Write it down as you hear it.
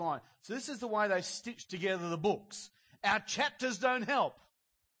9. So this is the way they stitch together the books. Our chapters don't help.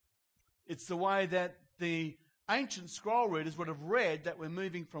 It's the way that the ancient scroll readers would have read that we're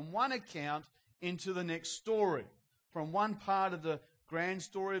moving from one account into the next story, from one part of the grand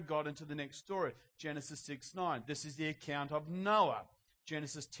story of God into the next story. Genesis 6:9. This is the account of Noah.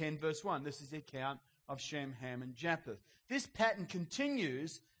 Genesis 10 verse 1. This is the account of Shem, Ham, and Japheth. This pattern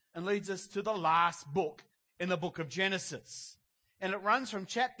continues and leads us to the last book in the book of Genesis. And it runs from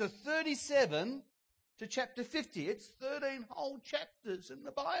chapter 37 to chapter 50. It's 13 whole chapters in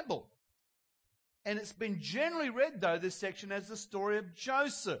the Bible. And it's been generally read, though, this section as the story of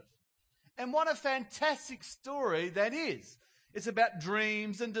Joseph. And what a fantastic story that is. It's about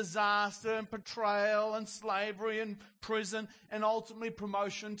dreams and disaster and betrayal and slavery and prison and ultimately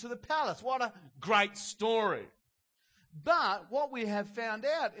promotion to the palace. What a great story. But what we have found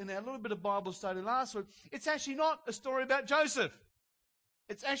out in our little bit of Bible study last week, it's actually not a story about Joseph.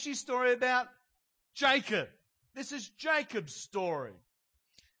 It's actually a story about Jacob. This is Jacob's story.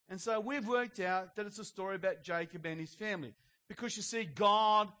 And so we've worked out that it's a story about Jacob and his family. Because you see,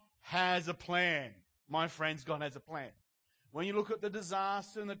 God has a plan. My friends, God has a plan. When you look at the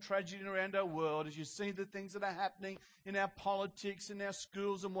disaster and the tragedy around our world, as you see the things that are happening in our politics, in our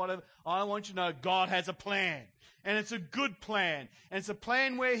schools and whatever, I want you to know God has a plan. And it's a good plan. And it's a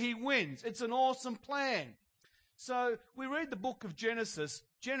plan where He wins. It's an awesome plan. So we read the book of Genesis.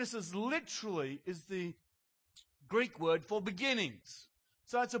 Genesis literally is the Greek word for beginnings.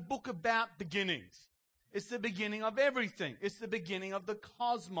 So it's a book about beginnings. It's the beginning of everything. It's the beginning of the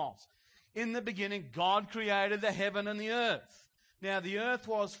cosmos. In the beginning, God created the heaven and the earth. Now, the earth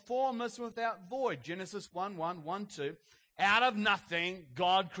was formless without void. Genesis 1:1, 1:2. Out of nothing,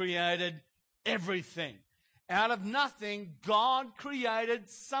 God created everything. Out of nothing, God created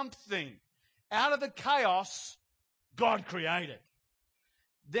something. Out of the chaos, God created.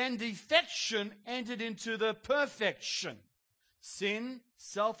 Then defection entered into the perfection. Sin,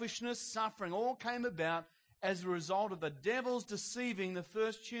 selfishness, suffering all came about as a result of the devil's deceiving the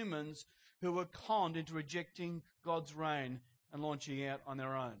first humans who were conned into rejecting God's reign and launching out on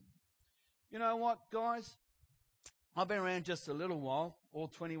their own. You know what, guys? I've been around just a little while, all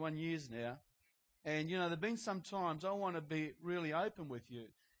 21 years now. And, there have been some times I want to be really open with you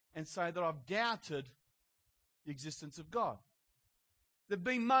and say that I've doubted the existence of God. There have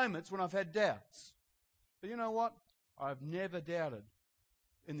been moments when I've had doubts. But you know what? I've never doubted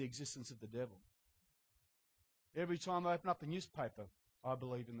in the existence of the devil. Every time I open up a newspaper, I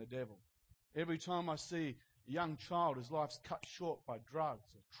believe in the devil. Every time I see a young child whose life's cut short by drugs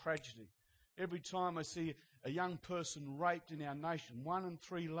or tragedy. Every time I see a young person raped in our nation, 1 in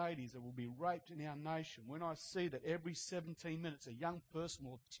 3 ladies that will be raped in our nation. When I see that every 17 minutes a young person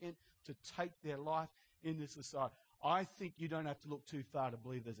will attempt to take their life in this society, I think you don't have to look too far to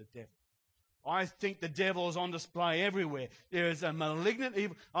believe there's a devil. I think the devil is on display everywhere. There is a malignant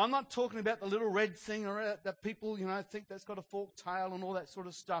evil. I'm not talking about the little red thing that people, think that's got a forked tail and all that sort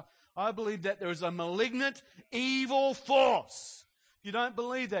of stuff. I believe that there is a malignant evil force. If you don't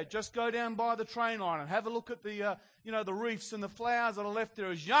believe that, just go down by the train line and have a look at the, the reefs and the flowers that are left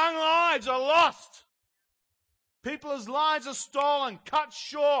there as young lives are lost. People's lives are stolen, cut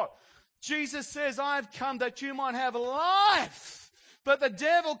short. Jesus says, I've come that you might have life. But the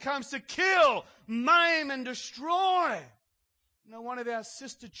devil comes to kill, maim, and destroy. One of our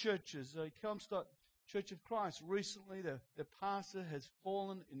sister churches, Kelmstott Church of Christ, recently the pastor has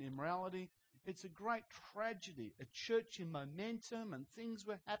fallen in immorality. It's a great tragedy. A church in momentum and things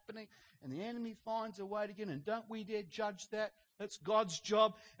were happening and the enemy finds a way to get in. And don't we dare judge that. That's God's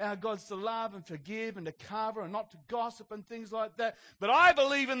job. Our God's to love and forgive and to cover and not to gossip and things like that. But I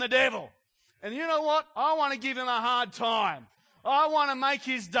believe in the devil. And you know what? I want to give him a hard time. I want to make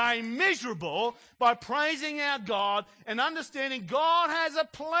his day miserable by praising our God and understanding God has a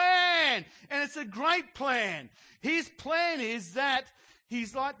plan. And it's a great plan. His plan is that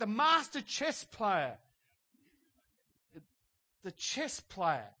he's like the master chess player. The chess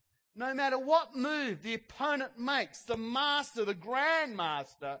player. No matter what move the opponent makes, the master, the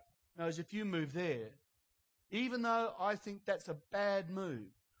grandmaster, knows if you move there, even though I think that's a bad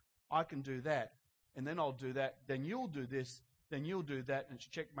move, I can do that. And then I'll do that. Then you'll do this. Then you'll do that, and it's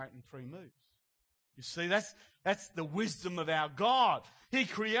checkmate in 3 moves. You see, that's the wisdom of our God. He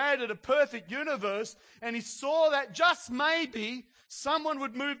created a perfect universe, and He saw that just maybe someone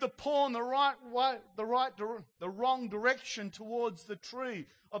would move the pawn the wrong direction towards the tree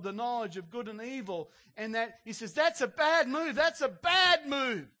of the knowledge of good and evil, and that He says, that's a bad move, that's a bad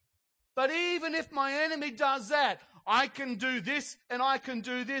move. But even if my enemy does that, I can do this and I can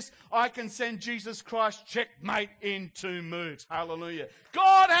do this. I can send Jesus Christ checkmate in 2 moves. Hallelujah.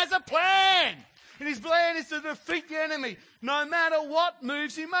 God has a plan. And his plan is to defeat the enemy no matter what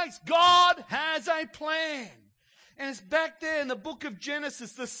moves he makes. God has a plan. And it's back there in the book of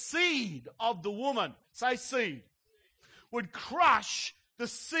Genesis, the seed of the woman, say seed, would crush the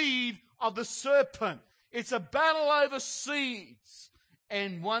seed of the serpent. It's a battle over seeds.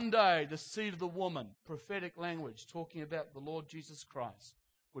 And one day, the seed of the woman, prophetic language, talking about the Lord Jesus Christ,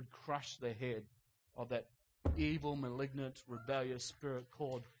 would crush the head of that evil, malignant, rebellious spirit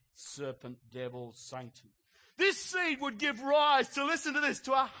called serpent, devil, Satan. This seed would give rise to, listen to this,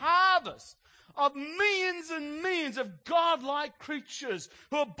 to a harvest of millions and millions of God-like creatures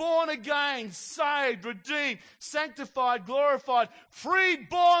who are born again, saved, redeemed, sanctified, glorified,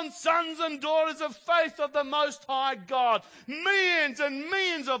 free-born sons and daughters of faith of the Most High God. Millions and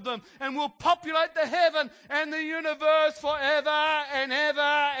millions of them, and will populate the heaven and the universe forever and ever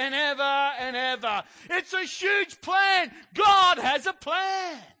and ever and ever. It's a huge plan. God has a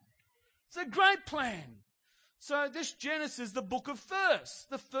plan. It's a great plan. So this Genesis, the book of firsts,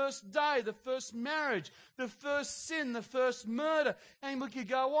 the first day, the first marriage, the first sin, the first murder. And we could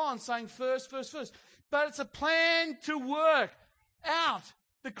go on saying first. But it's a plan to work out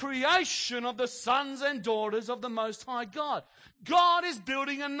the creation of the sons and daughters of the Most High God. God is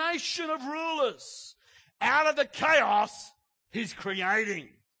building a nation of rulers. Out of the chaos, he's creating.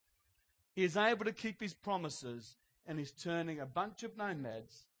 He is able to keep his promises, and he's turning a bunch of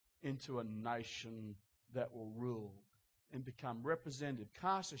nomads into a nation that will rule and become representative,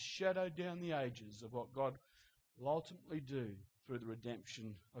 cast a shadow down the ages of what God will ultimately do through the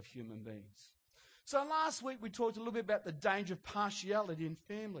redemption of human beings. So last week we talked a little bit about the danger of partiality in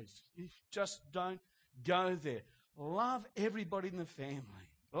families. You just don't go there. Love everybody in the family.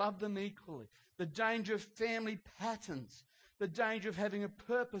 Love them equally. The danger of family patterns. The danger of having a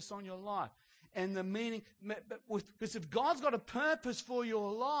purpose on your life. And the meaning, because if God's got a purpose for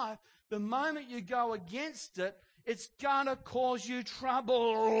your life, the moment you go against it, it's going to cause you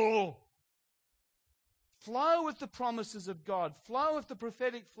trouble. Flow with the promises of God. Flow with the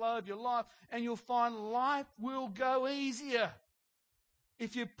prophetic flow of your life, and you'll find life will go easier.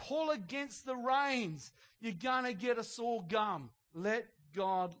 If you pull against the reins, you're going to get a sore gum. Let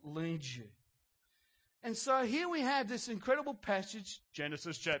God lead you. And so here we have this incredible passage,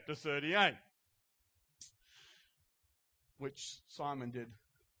 Genesis chapter 38. Which Simon did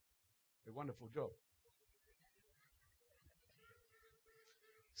a wonderful job.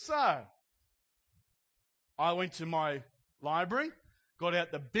 So, I went to my library, got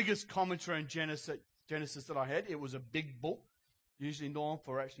out the biggest commentary on Genesis that I had. It was a big book, usually known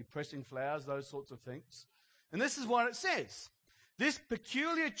for actually pressing flowers, those sorts of things. And this is what it says. This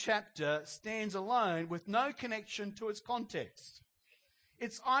peculiar chapter stands alone with no connection to its context.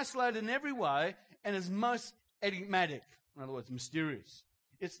 It's isolated in every way and is most enigmatic. In other words, mysterious.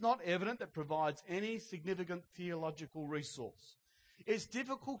 It's not evident that provides any significant theological resource. It's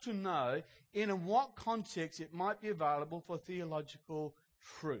difficult to know in what context it might be available for theological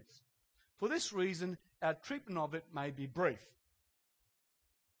truth. For this reason, our treatment of it may be brief.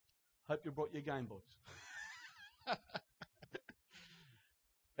 Hope you brought your game books.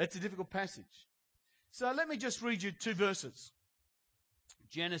 It's a difficult passage. So let me just read you 2 verses.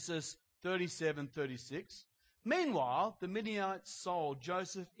 Genesis 37:36. Meanwhile, the Midianites sold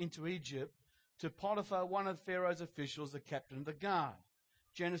Joseph into Egypt to Potiphar, one of Pharaoh's officials, the captain of the guard.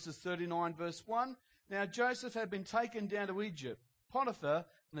 Genesis 39, verse 1. Now Joseph had been taken down to Egypt. Potiphar,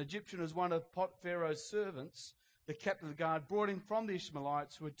 an Egyptian, was one of Pharaoh's servants. The captain of the guard brought him from the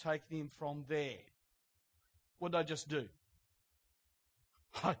Ishmaelites who had taken him from there. What did I just do?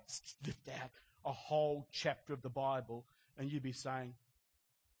 I lift out a whole chapter of the Bible, and you'd be saying,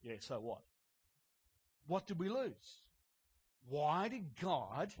 yeah, so what? What did we lose? Why did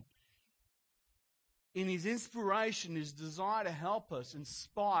God, in his inspiration, his desire to help us,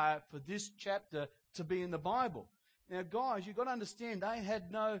 inspire for this chapter to be in the Bible? Now, guys, you've got to understand, they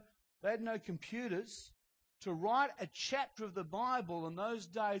had no computers. To write a chapter of the Bible in those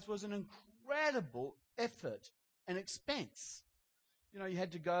days was an incredible effort and expense. You know, you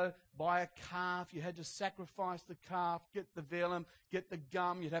had to go buy a calf, you had to sacrifice the calf, get the vellum, get the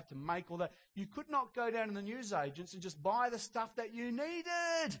gum, you'd have to make all that. You could not go down to the newsagents and just buy the stuff that you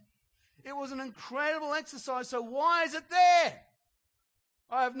needed. It was an incredible exercise, so why is it there?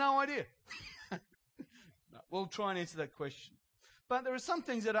 I have no idea. No, we'll try and answer that question. But there are some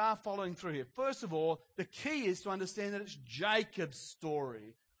things that are following through here. First of all, the key is to understand that it's Jacob's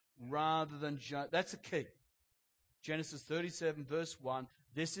story rather than that's the key. Genesis 37, verse 1,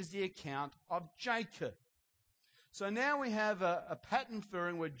 this is the account of Jacob. So now we have a pattern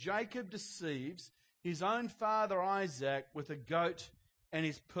forming where Jacob deceives his own father Isaac with a goat and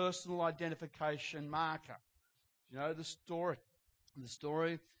his personal identification marker. You know the story. The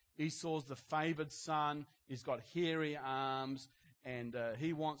story, Esau's the favoured son. He's got hairy arms, and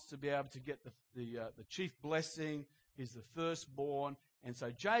he wants to be able to get the chief blessing. He's the firstborn. And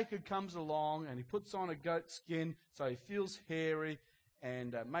so Jacob comes along and he puts on a goat skin so he feels hairy,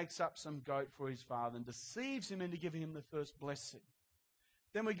 and makes up some goat for his father and deceives him into giving him the first blessing.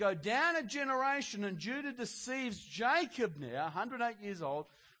 Then we go down a generation, and Judah deceives Jacob now, 108 years old,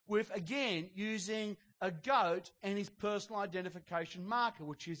 with, again, using a goat and his personal identification marker,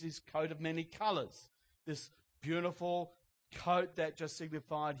 which is his coat of many colours. This beautiful coat that just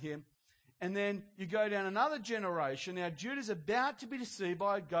signified him. And then you go down another generation. Now, Judah's about to be deceived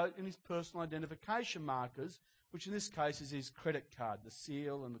by a goat and his personal identification markers, which in this case is his credit card. The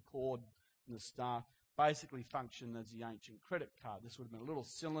seal and the cord and the star basically function as the ancient credit card. This would have been a little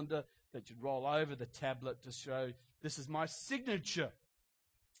cylinder that you'd roll over the tablet to show, this is my signature.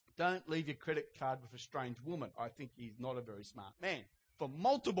 Don't leave your credit card with a strange woman. I think he's not a very smart man, for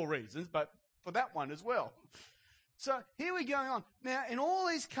multiple reasons, but for that one as well. So here we're going on. Now, in all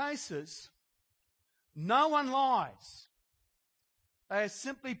these cases, no one lies. They have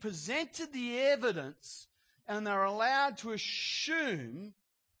simply presented the evidence, and they're allowed to assume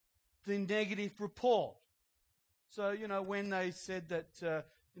the negative report. So, when they said that,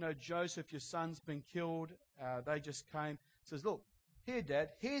 Joseph, your son's been killed, they just came, says, look, here, Dad,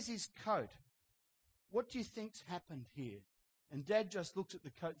 here's his coat. What do you think's happened here? And Dad just looks at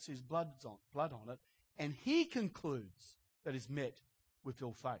the coat and sees blood on it, and he concludes that it's met with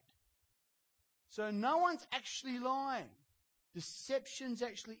ill fate. So no one's actually lying. Deception's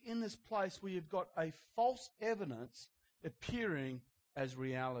actually in this place where you've got a false evidence appearing as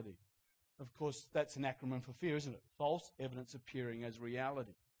reality. Of course, that's an acronym for fear, isn't it? False evidence appearing as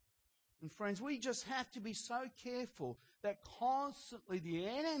reality. And friends, we just have to be so careful that constantly the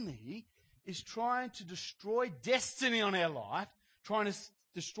enemy is trying to destroy destiny on our life, trying to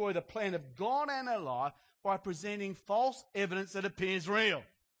destroy the plan of God in our life by presenting false evidence that appears real.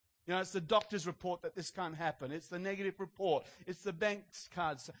 It's the doctor's report that this can't happen. It's the negative report. It's the bank's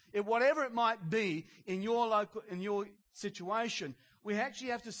cards. Whatever it might be in your situation, we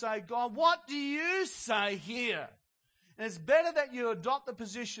actually have to say, God, what do you say here? And it's better that you adopt the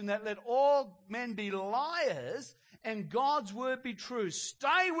position that let all men be liars and God's word be true.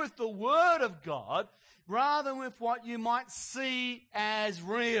 Stay with the word of God rather than with what you might see as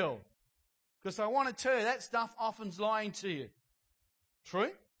real. Because I want to tell you, that stuff often's lying to you.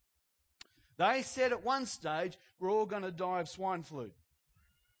 True? They said at one stage, we're all going to die of swine flu.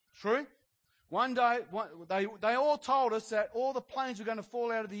 True? One day, they all told us that all the planes were going to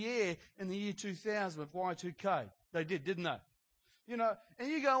fall out of the air in the year 2000 with Y2K. They did, didn't they? And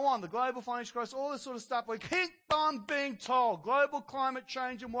you go on, the global financial crisis, all this sort of stuff. We keep on being told, global climate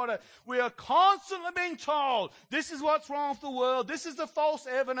change and whatever. We are constantly being told, this is what's wrong with the world. This is the false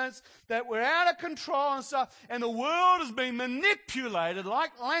evidence that we're out of control and stuff. And the world is being manipulated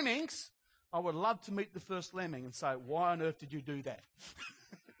like lemmings. I would love to meet the first lemming and say, why on earth did you do that?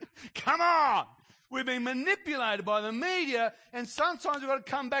 Come on! We're being manipulated by the media, and sometimes we've got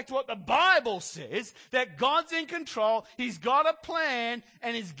to come back to what the Bible says, that God's in control, He's got a plan,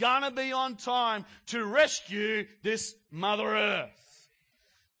 and He's going to be on time to rescue this Mother Earth.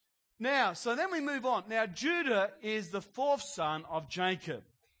 Now, so then we move on. Now, Judah is the fourth son of Jacob,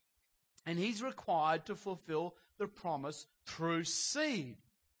 and he's required to fulfill the promise through seed.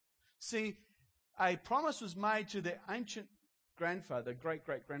 See, a promise was made to the ancient grandfather,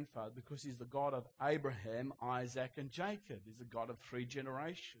 great-great-grandfather, because he's the God of Abraham, Isaac, and Jacob. He's the God of 3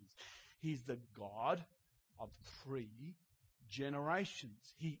 generations. He's the God of 3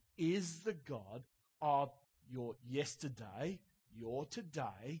 generations. He is the God of your yesterday, your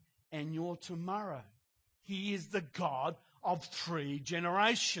today, and your tomorrow. He is the God of 3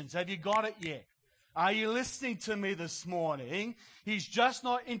 generations. Have you got it yet? Are you listening to me this morning? He's just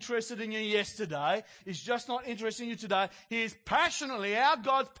not interested in you yesterday. He's just not interested in you today. He is passionately, our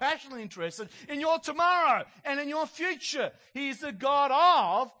God's passionately interested in your tomorrow and in your future. He is the God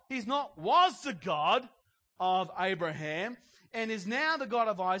of, was the God of Abraham and is now the God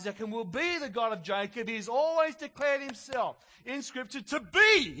of Isaac and will be the God of Jacob. He's always declared himself in Scripture to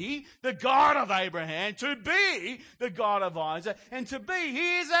be the God of Abraham, to be the God of Isaac, and to be,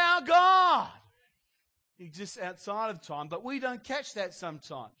 He is our God. He exists outside of time, but we don't catch that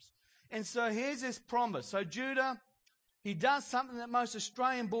sometimes. And so here's this promise. So Judah, he does something that most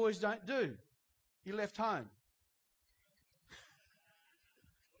Australian boys don't do. He left home.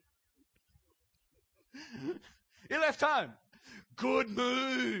 He left home. Good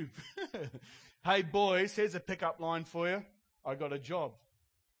move. Hey, boys, here's a pickup line for you. I got a job,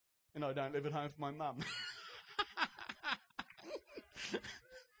 and I don't live at home with my mum.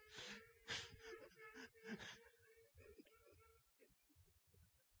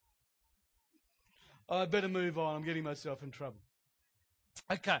 I better move on. I'm getting myself in trouble.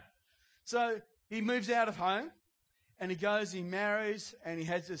 Okay. So he moves out of home, and he goes, he marries, and he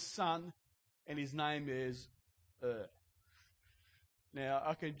has this son, and his name is Now,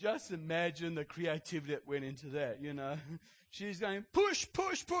 I can just imagine the creativity that went into that, you know. She's going, push,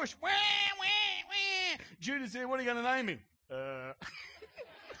 push, push. Wah, wah, wah. Judah's there, what are you going to name him?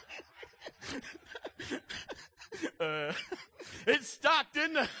 It stuck,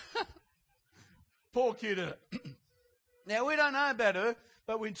 didn't it? Poor kid. Now, we don't know about her,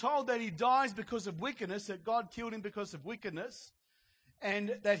 but we're told that he dies because of wickedness, that God killed him because of wickedness,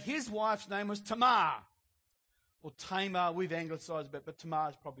 and that his wife's name was Tamar. Or Tamar, we've anglicised a bit, but Tamar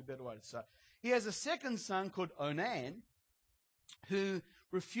is probably a better way to say it. He has a second son called Onan, who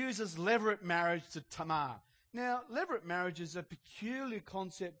refuses levirate marriage to Tamar. Now, levirate marriage is a peculiar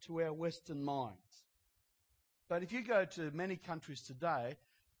concept to our Western minds. But if you go to many countries today,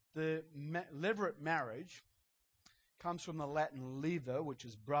 the levirate marriage comes from the Latin lever, which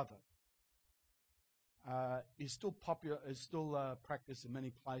is brother. Is still popular, is still practiced in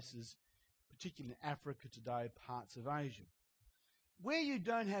many places, particularly in Africa today, parts of Asia. Where you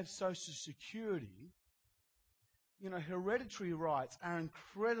don't have social security, you know, hereditary rights are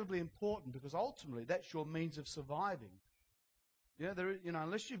incredibly important because ultimately that's your means of surviving. Yeah,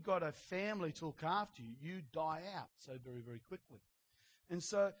 unless you've got a family to look after you, you die out so very, very quickly. And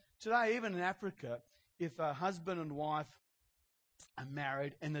so today, even in Africa, if a husband and wife are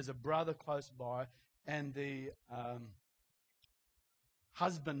married and there's a brother close by and the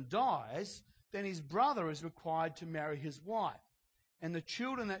husband dies, then his brother is required to marry his wife. And the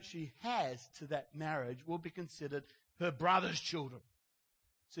children that she has to that marriage will be considered her brother's children.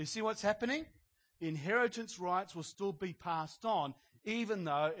 So you see what's happening? The inheritance rights will still be passed on, even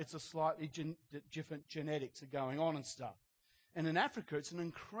though it's a slightly different genetics are going on and stuff. And in Africa, it's an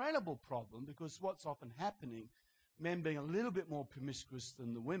incredible problem because what's often happening, men being a little bit more promiscuous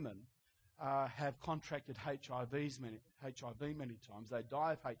than the women, have contracted HIV many times. They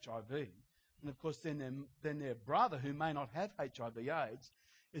die of HIV. And of course, then their brother, who may not have HIV/AIDS,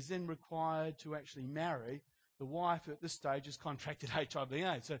 is then required to actually marry the wife who at this stage has contracted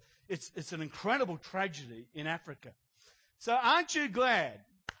HIV/AIDS. So it's an incredible tragedy in Africa. So aren't you glad,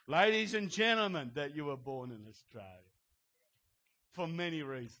 ladies and gentlemen, that you were born in Australia? For many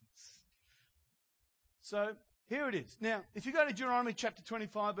reasons. So here it is. Now, if you go to Deuteronomy chapter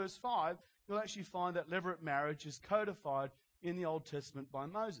 25, verse 5, you'll actually find that levirate marriage is codified in the Old Testament by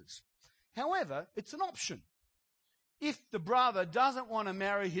Moses. However, it's an option. If the brother doesn't want to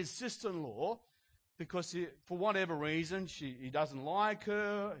marry his sister-in-law because for whatever reason he doesn't like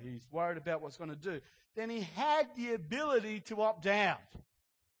her, he's worried about what's going to do, then he had the ability to opt out.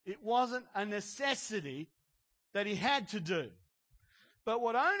 It wasn't a necessity that he had to do. But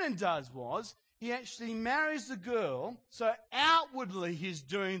what Onan does was, he actually marries the girl, so outwardly he's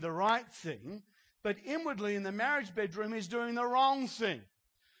doing the right thing, but inwardly in the marriage bedroom he's doing the wrong thing.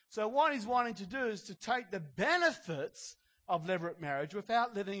 So what he's wanting to do is to take the benefits of levirate marriage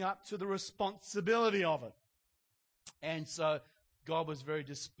without living up to the responsibility of it. And so God was very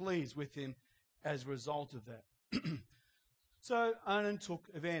displeased with him as a result of that. So Onan took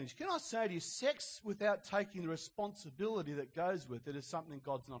advantage. Can I say to you, sex without taking the responsibility that goes with it is something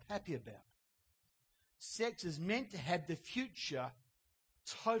God's not happy about. Sex is meant to have the future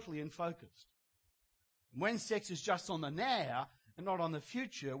totally in focus. When sex is just on the now and not on the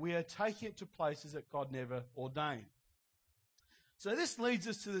future, we are taking it to places that God never ordained. So this leads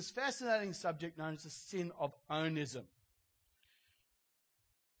us to this fascinating subject known as the sin of onism.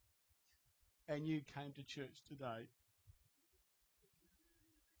 And you came to church today.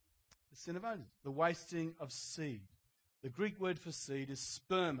 The sin of onism, the wasting of seed. The Greek word for seed is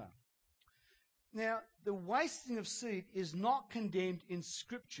sperma. Now, the wasting of seed is not condemned in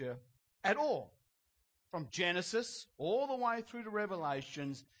Scripture at all. From Genesis all the way through to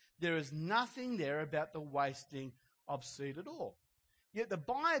Revelations, there is nothing there about the wasting of seed at all. Yet the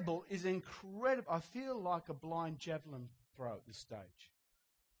Bible is incredible. I feel like a blind javelin throw at this stage.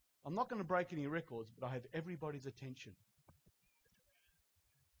 I'm not going to break any records, but I have everybody's attention.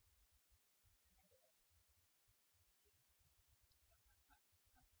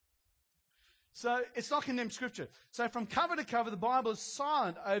 So it's not condemned Scripture. So from cover to cover, the Bible is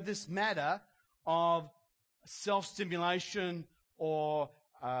silent over this matter of self-stimulation or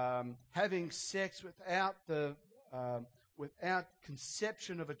having sex without the without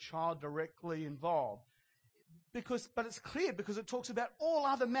conception of a child directly involved. But it's clear because it talks about all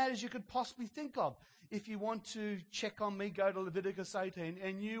other matters you could possibly think of. If you want to check on me, go to Leviticus 18,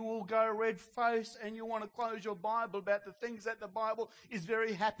 and you will go red-faced and you want to close your Bible about the things that the Bible is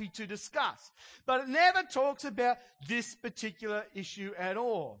very happy to discuss. But it never talks about this particular issue at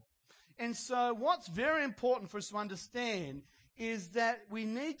all. And so what's very important for us to understand is that we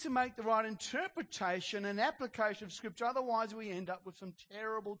need to make the right interpretation and application of Scripture. Otherwise, we end up with some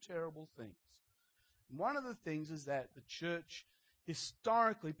terrible, terrible things. And one of the things is that the church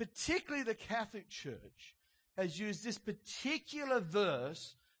historically, particularly the Catholic Church, has used this particular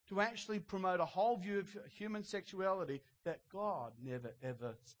verse to actually promote a whole view of human sexuality that God never,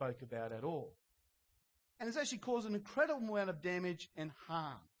 ever spoke about at all. And it's actually caused an incredible amount of damage and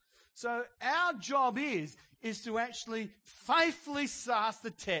harm. So our job is to actually faithfully suss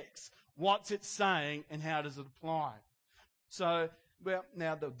the text, what's it saying and how does it apply. So, well,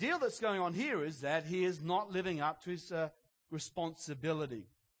 now the deal that's going on here is that he is not living up to his responsibility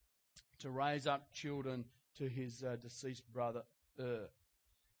to raise up children to his deceased brother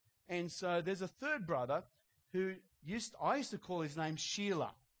And so there's a third brother who I used to call his name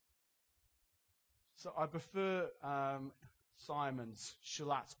Sheila. So I prefer Simon's.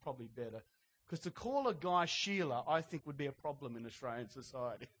 Sheila's probably better. Because to call a guy Sheila, I think would be a problem in Australian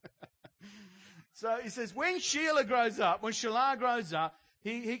society. So he says, when Sheila grows up,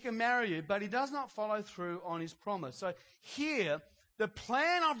 he can marry you, but he does not follow through on his promise. So here, the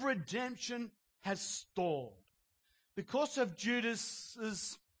plan of redemption has stalled. Because of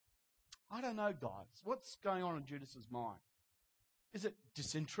Judas's, I don't know, guys, what's going on in Judas's mind? Is it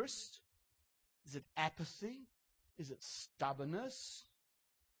disinterest? Is it apathy? Is it stubbornness?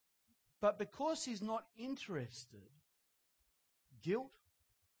 But because he's not interested, guilt,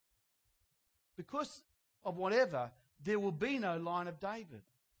 because of whatever, there will be no line of David.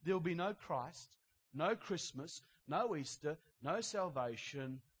 There will be no Christ, no Christmas, no Easter, no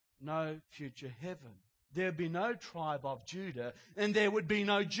salvation, no future heaven. There would be no tribe of Judah, and there would be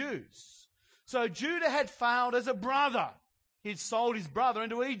no Jews. So Judah had failed as a brother. He'd sold his brother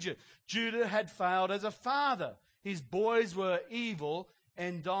into Egypt. Judah had failed as a father. His boys were evil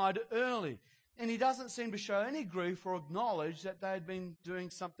and died early. And he doesn't seem to show any grief or acknowledge that they had been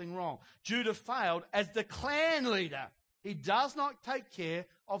doing something wrong. Judah failed as the clan leader. He does not take care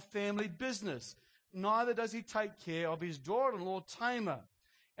of family business. Neither does he take care of his daughter-in-law Tamar.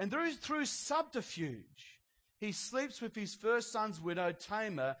 And through subterfuge, he sleeps with his first son's widow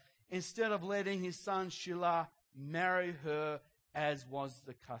Tamar instead of letting his son Shelah marry her as was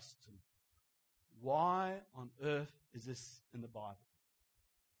the custom. Why on earth is this in the Bible?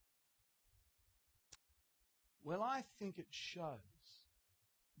 Well, I think it shows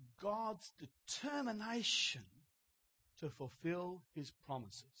God's determination to fulfill his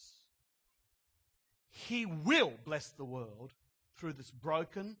promises. He will bless the world through this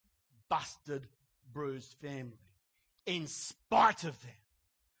broken, busted, bruised family, in spite of them.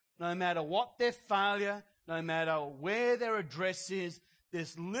 No matter what their failure, no matter where their address is,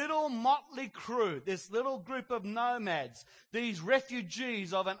 this little motley crew, this little group of nomads, these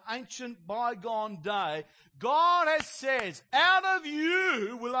refugees of an ancient bygone day, God has says, out of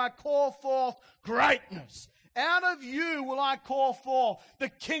you will I call forth greatness. Out of you will I call forth the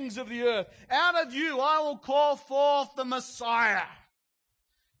kings of the earth. Out of you I will call forth the Messiah.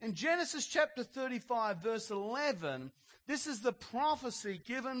 In Genesis chapter 35, verse 11, this is the prophecy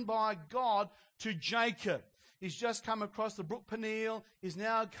given by God to Jacob. He's just come across the brook Peniel. He's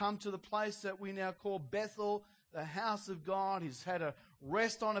now come to the place that we now call Bethel, the house of God. He's had a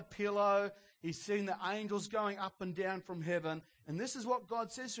rest on a pillow. He's seen the angels going up and down from heaven. And this is what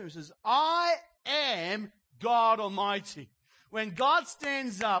God says to him. He says, I am God Almighty. When God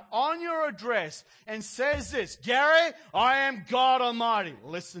stands up on your address and says this, Gary, I am God Almighty.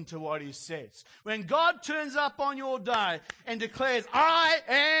 Listen to what he says. When God turns up on your day and declares, I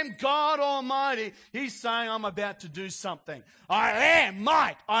am God Almighty, he's saying, I'm about to do something. I am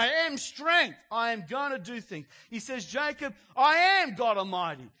might. I am strength. I am going to do things. He says, Jacob, I am God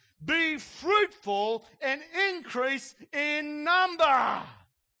Almighty. Be fruitful and increase in number.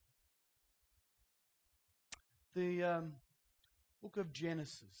 The book of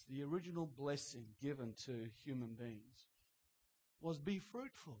Genesis, the original blessing given to human beings, was be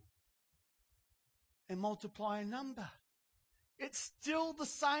fruitful and multiply in number. It's still the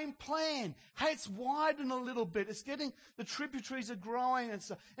same plan. Hey, it's widened a little bit. It's getting, the tributaries are growing and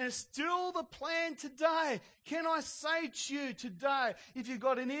so, and it's still the plan today. Can I say to you today, if you've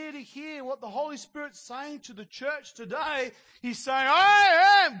got an ear to hear what the Holy Spirit's saying to the church today, He's saying,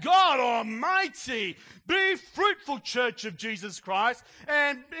 I am God Almighty. Be fruitful, Church of Jesus Christ,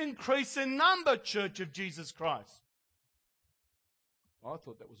 and increase in number, Church of Jesus Christ. I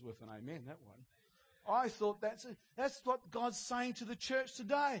thought that was worth an amen, that one. I thought that's what God's saying to the church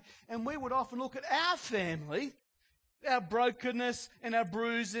today. And we would often look at our family, our brokenness and our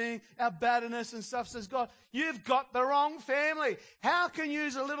bruising, our batterness and stuff, says, God, you've got the wrong family. How can you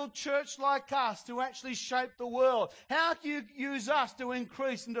use a little church like us to actually shape the world? How can you use us to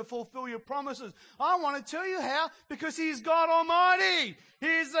increase and to fulfill your promises? I want to tell you how, because He's God Almighty.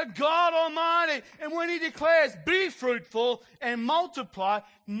 He's the God Almighty. And when He declares, be fruitful and multiply,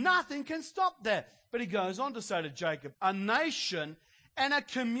 nothing can stop that. But He goes on to say to Jacob, a nation and a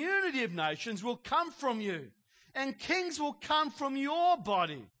community of nations will come from you, and kings will come from your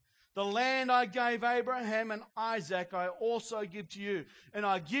body. The land I gave Abraham and Isaac I also give to you, and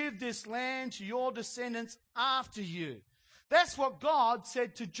I give this land to your descendants after you. That's what God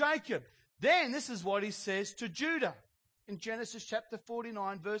said to Jacob. Then this is what He says to Judah. In Genesis chapter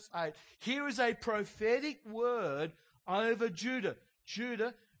 49, verse 8, here is a prophetic word over Judah.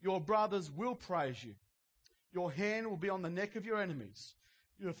 Judah, your brothers will praise you. Your hand will be on the neck of your enemies.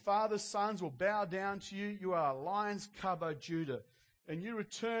 Your father's sons will bow down to you. You are a lion's cub, O Judah. And you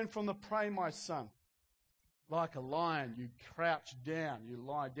return from the prey, my son. Like a lion, you crouch down, you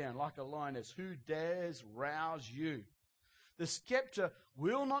lie down. Like a lioness, who dares rouse you? The scepter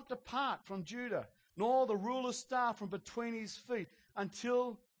will not depart from Judah, nor the ruler's staff from between his feet,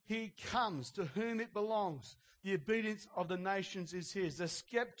 until he comes to whom it belongs. The obedience of the nations is his. The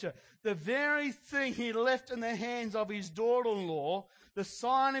scepter, the very thing he left in the hands of his daughter-in-law, the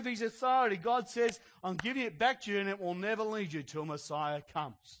sign of his authority. God says, I'm giving it back to you, and it will never leave you till Messiah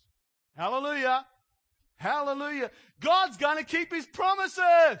comes. Hallelujah. Hallelujah. God's going to keep His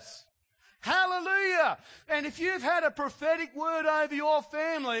promises. Hallelujah. And if you've had a prophetic word over your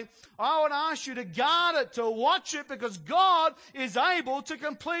family, I would ask you to guard it, to watch it, because God is able to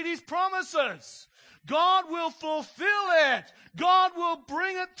complete His promises. God will fulfill it. God will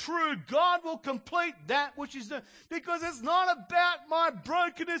bring it through. God will complete that which is done. Because it's not about my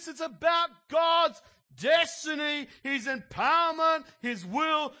brokenness. It's about God's destiny, His empowerment, His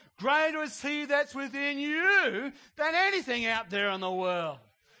will. Greater is He that's within you than anything out there in the world.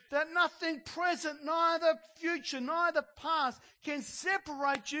 That nothing present, neither future, neither past can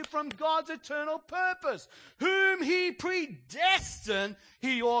separate you from God's eternal purpose. Whom He predestined,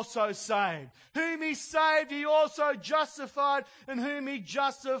 He also saved. Whom He saved, He also justified. And whom He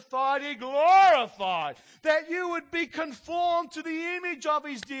justified, He glorified. That you would be conformed to the image of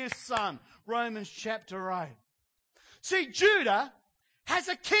His dear Son. Romans chapter 8. See, Judah has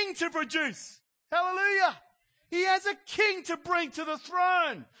a king to produce. Hallelujah. He has a king to bring to the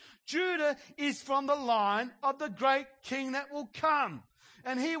throne. Judah is from the line of the great king that will come.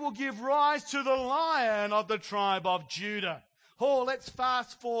 And he will give rise to the Lion of the tribe of Judah. Oh, let's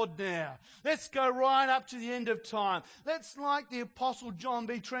fast forward now. Let's go right up to the end of time. Let's, like the Apostle John,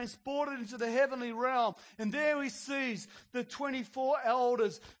 be transported into the heavenly realm. And there he sees the 24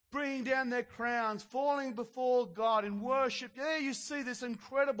 elders bringing down their crowns, falling before God in worship. There you see this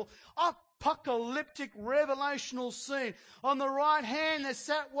incredible apocalyptic revelational scene. On the right hand there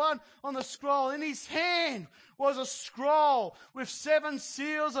sat one on the scroll. In his hand was a scroll with 7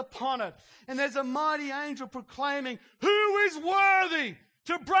 seals upon it. And there's a mighty angel proclaiming, who is worthy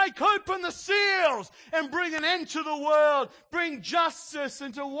to break open the seals and bring an end to the world, bring justice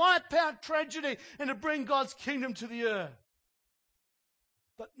and to wipe out tragedy and to bring God's kingdom to the earth?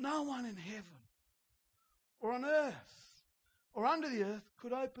 But no one in heaven or on earth or under the earth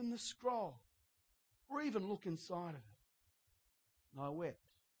could open the scroll or even look inside of it. And I wept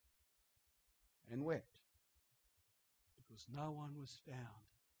and wept because no one was found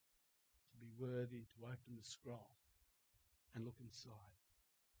to be worthy to open the scroll and look inside.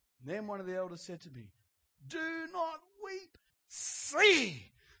 And then one of the elders said to me, do not weep. See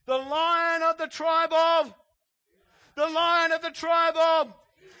the Lion of the tribe of, the Lion of the tribe of,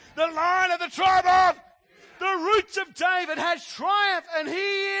 the Lion of the tribe of, the roots of David has triumphed, and He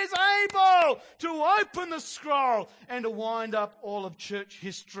is able to open the scroll and to wind up all of church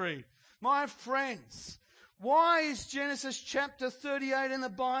history. My friends, why is Genesis chapter 38 in the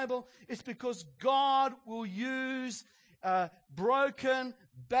Bible? It's because God will use broken,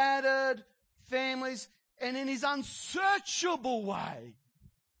 battered families, and in His unsearchable way,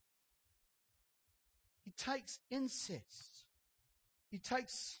 He takes incest He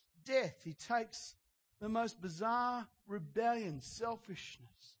takes death. He takes the most bizarre rebellion,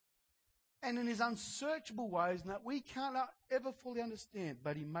 selfishness, and in his unsearchable ways that we can't ever fully understand,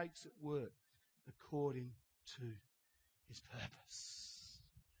 but he makes it work according to his purpose.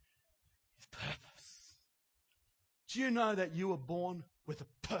 His purpose. Do you know that you were born with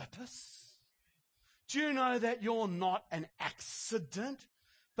a purpose? Do you know that you're not an accident?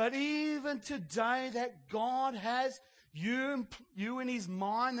 But even today that God has you in his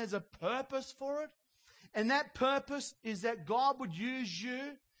mind, there's a purpose for it. And that purpose is that God would use you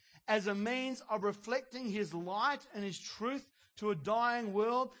as a means of reflecting his light and his truth to a dying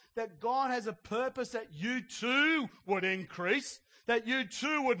world. That God has a purpose that you too would increase, that you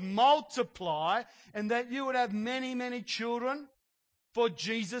too would multiply, and that you would have many, many children for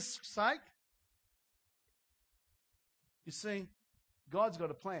Jesus' sake. You see, God's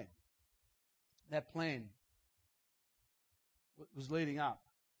got a plan. That plan was leading up.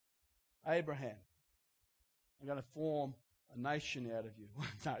 Abraham, I'm going to form a nation out of you.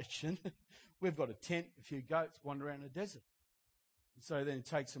 One nation. We've got a tent, a few goats, wander around the desert. And so then it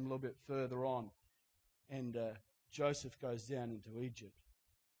takes them a little bit further on. And Joseph goes down into Egypt.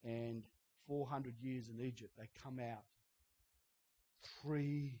 And 400 years in Egypt, they come out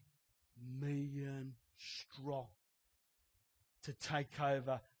 3 million strong to take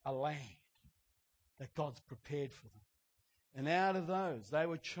over a land that God's prepared for them. And out of those, they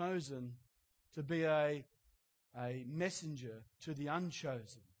were chosen to be a messenger to the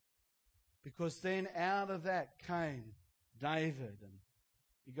unchosen. Because then out of that came David. And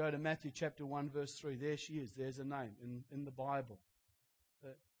you go to Matthew chapter 1 verse 3, there she is, there's a name in the Bible.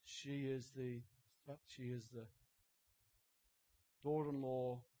 She is the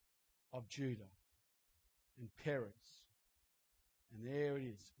daughter-in-law of Judah and Perez. And there it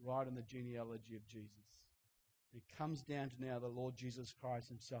is, right in the genealogy of Jesus. It comes down to now the Lord Jesus Christ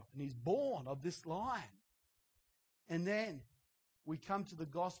himself. And he's born of this line. And then we come to the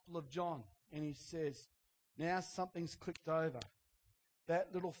Gospel of John. And he says, now something's clicked over. That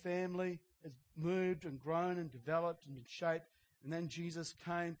little family has moved and grown and developed and been shaped. And then Jesus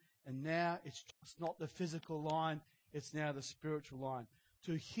came. And now it's just not the physical line. It's now the spiritual line.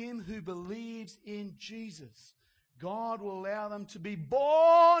 To him who believes in Jesus, God will allow them to be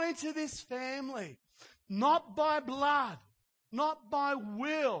born into this family. Not by blood, not by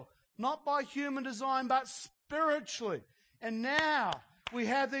will, not by human design, but spiritually. And now we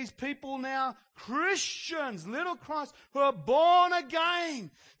have these people now, Christians, little Christ, who are born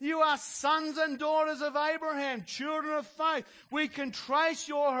again. You are sons and daughters of Abraham, children of faith. We can trace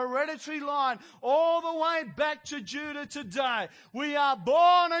your hereditary line all the way back to Judah today. We are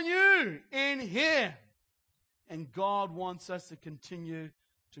born anew in him. And God wants us to continue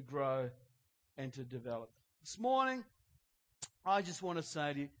to grow and to develop. This morning, I just want to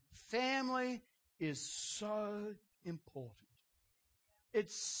say to you, family is so important.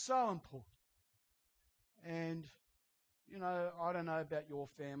 It's so important. And, you know, I don't know about your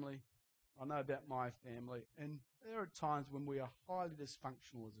family. I know about my family. And there are times when we are highly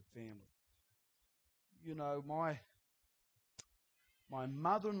dysfunctional as a family. You know, my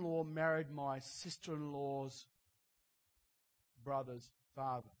mother-in-law married my sister-in-law's brother's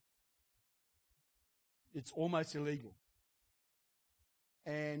father. It's almost illegal.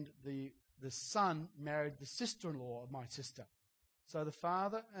 And the son married the sister-in-law of my sister. So the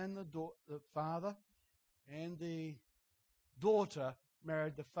father and the daughter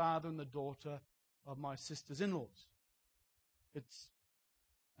married the father and the daughter of my sister's in-laws. They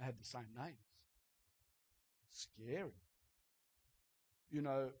have the same names. Scary. You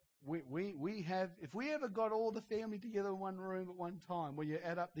know, we have, if we ever got all the family together in one room at one time, where you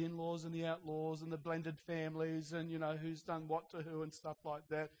add up the in-laws and the outlaws and the blended families and, you know, who's done what to who and stuff like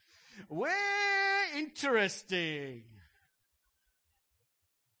that, we're interesting.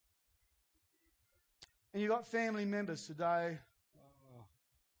 And you've got family members today.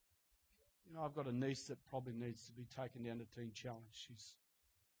 You know, I've got a niece that probably needs to be taken down to Teen Challenge. She's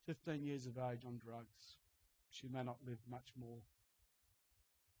 15 years of age on drugs. She may not live much more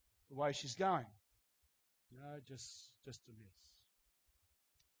the way she's going. You know, just a mess.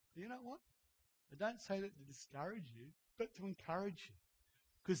 But you know what? I don't say that to discourage you, but to encourage you.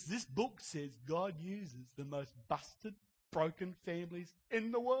 Because this book says God uses the most busted, broken families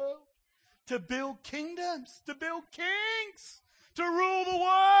in the world to build kingdoms, to build kings, to rule the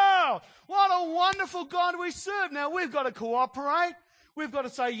world. What a wonderful God we serve. Now, we've got to cooperate. We've got to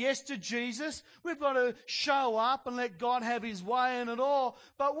say yes to Jesus. We've got to show up and let God have his way in it all.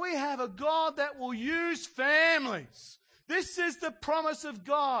 But we have a God that will use families. This is the promise of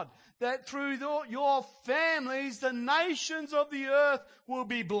God, that through your families, the nations of the earth will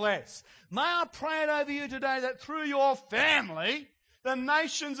be blessed. May I pray it over you today that through your family, the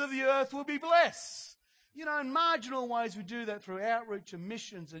nations of the earth will be blessed. You know, in marginal ways, we do that through outreach and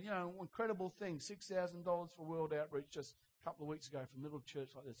missions and, incredible things. $6,000 for World Outreach just a couple of weeks ago from a little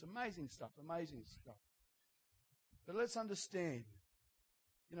church like this. Amazing stuff. But let's understand,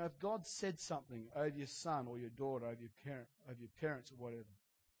 if God said something over your son or your daughter, over your parents or whatever,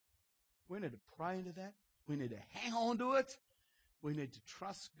 we need to pray into that. We need to hang on to it. We need to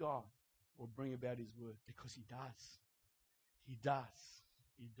trust God will bring about His word, because He does. He does.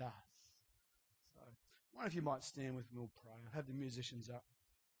 He does. So, I wonder if you might stand with me, we'll pray. I'll have the musicians up.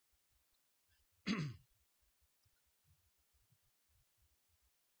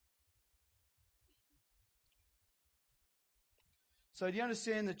 So do you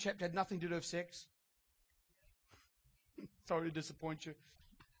understand the chapter had nothing to do with sex? Sorry to disappoint you.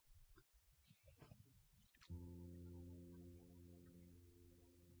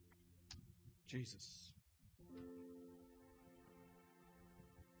 Jesus.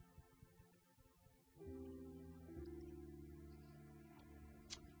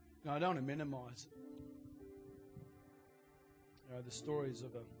 No, I don't want to minimize it. The stories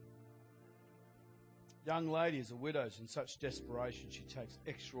of a young lady as a widow in such desperation, she takes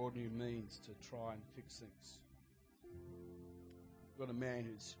extraordinary means to try and fix things. We've got a man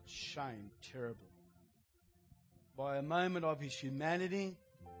who's shamed terribly by a moment of his humanity,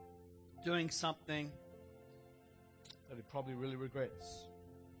 doing something that he probably really regrets.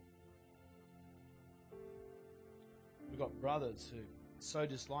 We've got brothers who so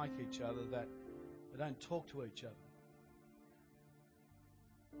dislike each other that they don't talk to each other.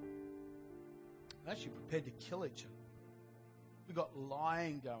 They're actually prepared to kill each other. We've got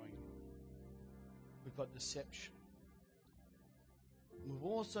lying going on. We've got deception. We've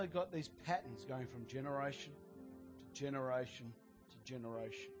also got these patterns going from generation to generation to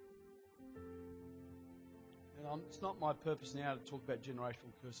generation. And it's not my purpose now to talk about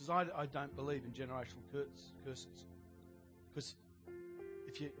generational curses. I don't believe in generational curses. Because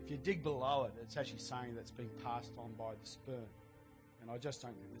if you dig below it, it's actually saying that's being passed on by the sperm. And I just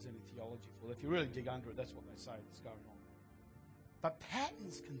don't think there's any theology for it. If you really dig under it, that's what they say is going on. But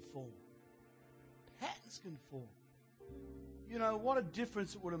patterns can form. Patterns can form. What a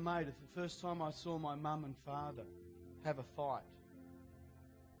difference it would have made if the first time I saw my mum and father have a fight,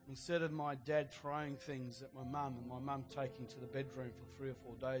 instead of my dad throwing things at my mum and my mum taking to the bedroom for 3 or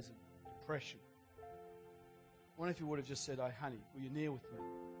 4 days of depression. I wonder if you would have just said, "Hey, honey, will you kneel with me?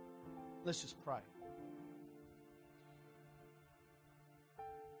 Let's just pray."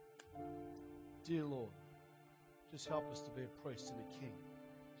 Dear Lord, just help us to be a priest and a king,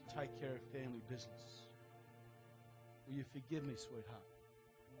 to take care of family business. Will you forgive me, sweetheart?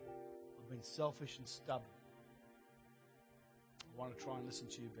 I've been selfish and stubborn. I want to try and listen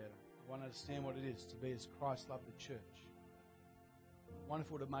to you better. I want to understand what it is to be as Christ loved the church. I wonder if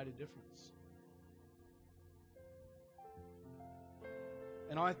it would have made a difference.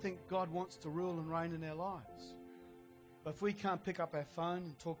 And I think God wants to rule and reign in our lives. But if we can't pick up our phone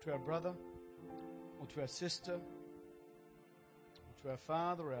and talk to our brother, or to our sister, or to our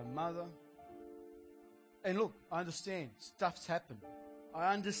father or our mother. And look, I understand, stuff's happened.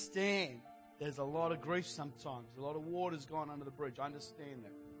 I understand there's a lot of grief sometimes. A lot of water's gone under the bridge. I understand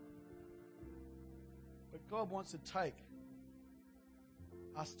that. But God wants to take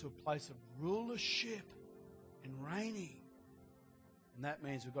us to a place of rulership and reigning. And that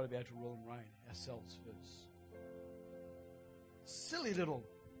means we've got to be able to rule and reign ourselves first. Silly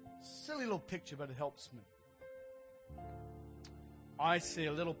little picture, but it helps me. I see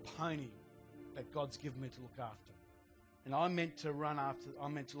a little pony that God's given me to look after. And I'm meant to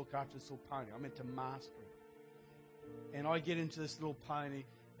look after this little pony. I'm meant to master it. And I get into this little pony,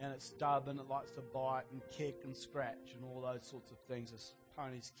 and it's stubborn, it likes to bite and kick and scratch and all those sorts of things as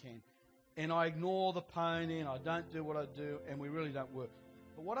ponies can. And I ignore the pony, and I don't do what I do, and we really don't work.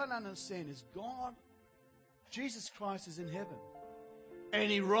 But what I don't understand is God, Jesus Christ, is in heaven. And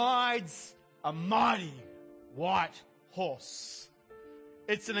He rides a mighty white horse.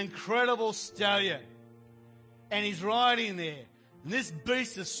 It's an incredible stallion. And He's riding there. And this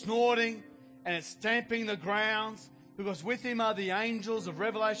beast is snorting and it's stamping the grounds, because with Him are the angels of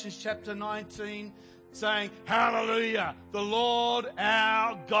Revelation chapter 19 saying, "Hallelujah, the Lord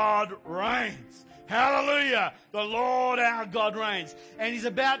our God reigns. Hallelujah, the Lord our God reigns." And He's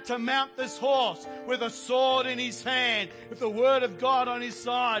about to mount this horse with a sword in His hand, with the word of God on His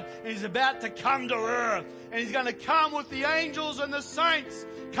side. And He's about to come to earth. And He's going to come with the angels and the saints.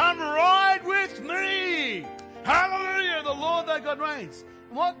 Come ride with me. Hallelujah, the Lord thy God reigns.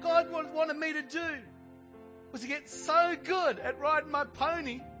 And what God wanted me to do was to get so good at riding my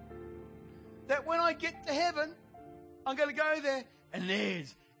pony that when I get to heaven, I'm going to go there and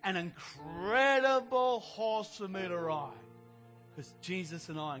there's an incredible horse for me to ride. Because Jesus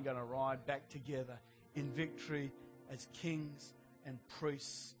and I are going to ride back together in victory as kings and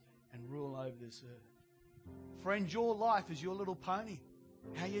priests and rule over this earth. Friend, your life is your little pony.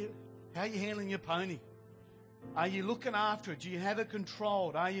 How you handling your pony? Are you looking after it? Do you have it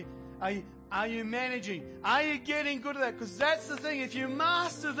controlled? Are you managing? Are you getting good at that? Because that's the thing. If you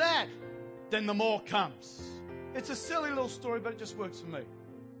master that, then the more comes. It's a silly little story, but it just works for me.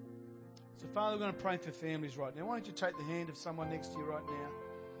 So, Father, we're going to pray for families right now. Why don't you take the hand of someone next to you right now?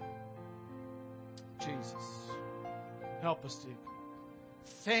 Jesus, help us, dear God.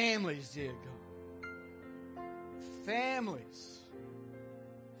 Families, dear God. Families.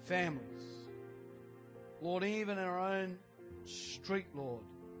 Lord, even in our own street, Lord,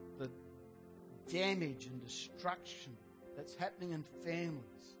 the damage and destruction that's happening in families.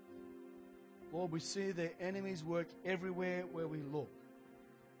 Lord, we see the enemies work everywhere where we look.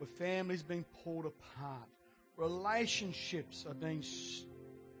 Where families being pulled apart. Relationships are being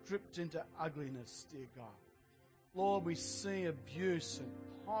stripped into ugliness, dear God. Lord, we see abuse and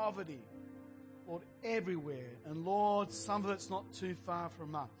poverty, Lord, everywhere. And Lord, some of it's not too far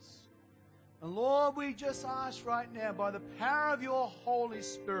from us. And Lord, we just ask right now, by the power of your Holy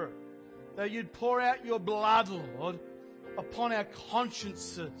Spirit, that you'd pour out your blood, Lord, upon our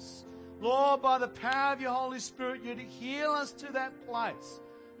consciences. Lord, by the power of your Holy Spirit, you'd heal us to that place,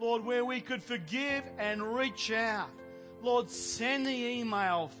 Lord, where we could forgive and reach out. Lord, send the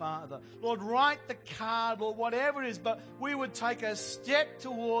email, Father. Lord, write the card, Lord, whatever it is, but we would take a step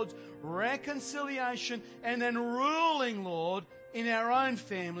towards reconciliation and then ruling, Lord, in our own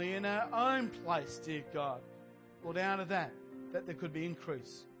family, in our own place, dear God. Lord, out of that there could be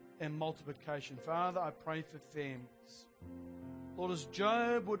increase and multiplication. Father, I pray for families. Lord, as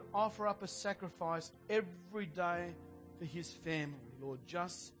Job would offer up a sacrifice every day for his family, Lord,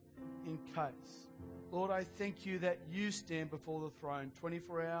 just in case. Lord, I thank you that you stand before the throne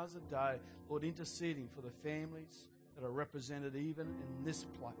 24 hours a day, Lord, interceding for the families that are represented even in this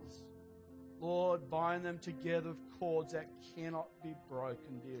place. Lord, bind them together with cords that cannot be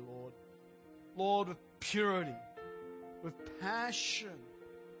broken, dear Lord. Lord, with purity, with passion.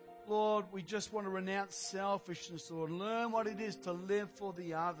 Lord, we just want to renounce selfishness, Lord, and learn what it is to live for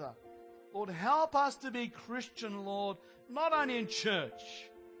the other. Lord, help us to be Christian, Lord, not only in church,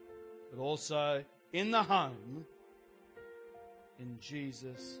 but also in the home, in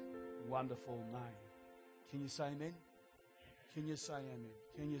Jesus' wonderful name. Can you say amen? Can you say amen?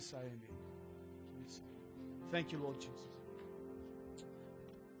 Can you say amen? Can you say amen? Thank you, Lord Jesus.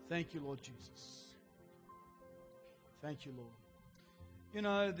 Thank you, Lord Jesus. Thank you, Lord. You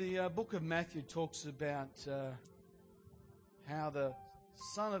know, the book of Matthew talks about how the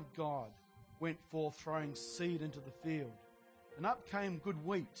Son of God went forth throwing seed into the field. And up came good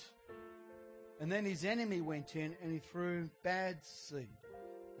wheat. And then his enemy went in and he threw bad seed.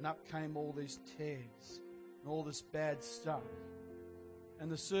 And up came all these tares and all this bad stuff. And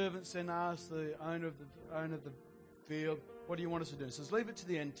the servants then asked the owner of the field, what do you want us to do? He says, leave it to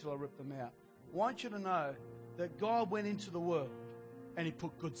the end until I rip them out. I want you to know that God went into the world and he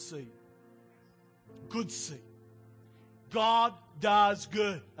put good seed. Good seed. God does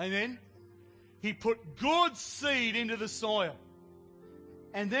good. Amen? He put good seed into the soil.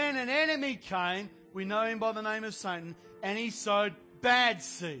 And then an enemy came, we know him by the name of Satan, and he sowed bad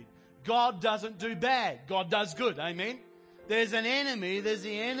seed. God doesn't do bad. God does good. Amen? There's an enemy. There's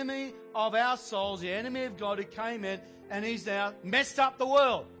the enemy of our souls, the enemy of God who came in, and he's now messed up the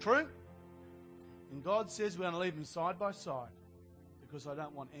world. True? And God says we're going to leave them side by side because I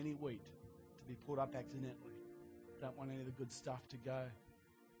don't want any wheat to be put up accidentally. I don't want any of the good stuff to go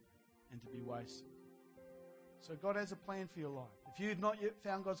and to be wasted. So God has a plan for your life. If you've not yet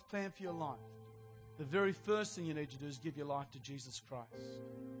found God's plan for your life, the very first thing you need to do is give your life to Jesus Christ.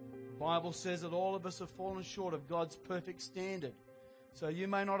 The Bible says that all of us have fallen short of God's perfect standard. So you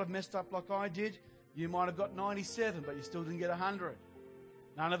may not have messed up like I did. You might have got 97, but you still didn't get 100.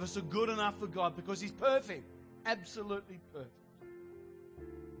 None of us are good enough for God because He's perfect. Absolutely perfect.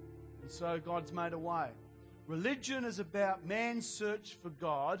 And so God's made a way. Religion is about man's search for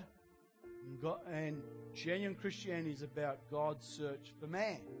God, and genuine Christianity is about God's search for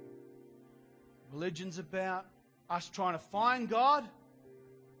man. Religion's about us trying to find God,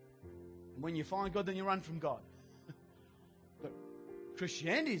 and when you find God, then you run from God. But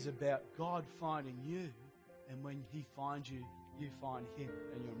Christianity is about God finding you, and when He finds you, you find Him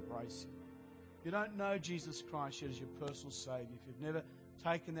and you embrace Him. If you don't know Jesus Christ yet as your personal Saviour, if you've never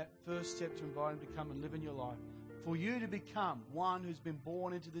taken that first step to invite Him to come and live in your life, for you to become one who's been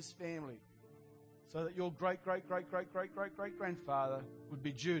born into this family, so that your great-great-great-great-great-great-great-grandfather would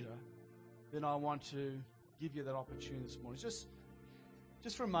be Judah, then I want to give you that opportunity this morning. Just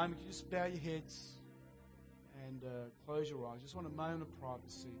for a moment, you just bow your heads and close your eyes. Just want a moment of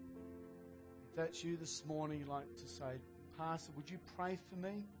privacy. If that's you this morning, you'd like to say, Pastor, would you pray for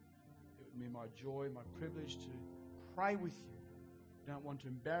me? It would be my joy, my privilege to pray with you. We don't want to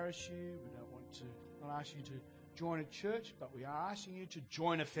embarrass you. We don't want to not ask you to join a church, but we are asking you to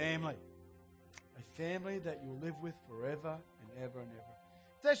join a family that you'll live with forever and ever and ever.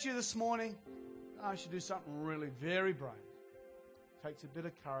 If that's you this morning, I ask you to do something really very brave. It takes a bit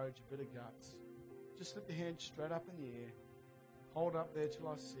of courage, a bit of guts. Just slip your hand straight up in the air, hold up there till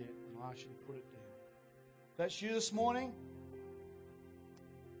I see it, and I'll ask you to put it down. If that's you this morning,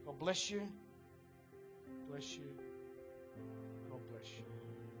 God bless you. Bless you. God bless you.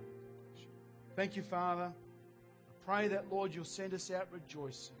 Thank you, Father. I pray that, Lord, you'll send us out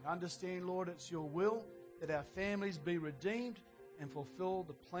rejoicing. Understand, Lord, it's your will that our families be redeemed and fulfill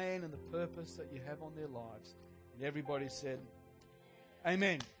the plan and the purpose that you have on their lives. And everybody said,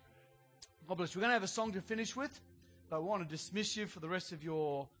 Amen. God bless. We're going to have a song to finish with, but I want to dismiss you for the rest of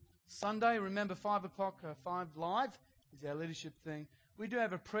your Sunday. Remember, 5 o'clock, 5 Live is our leadership thing. We do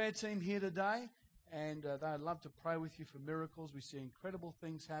have a prayer team here today, and they'd love to pray with you for miracles. We see incredible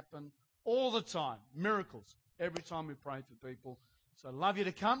things happen all the time. Miracles. Every time we pray for people. So I'd love you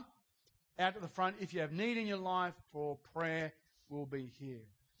to come out to the front. If you have need in your life for prayer, we'll be here.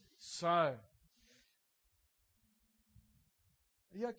 So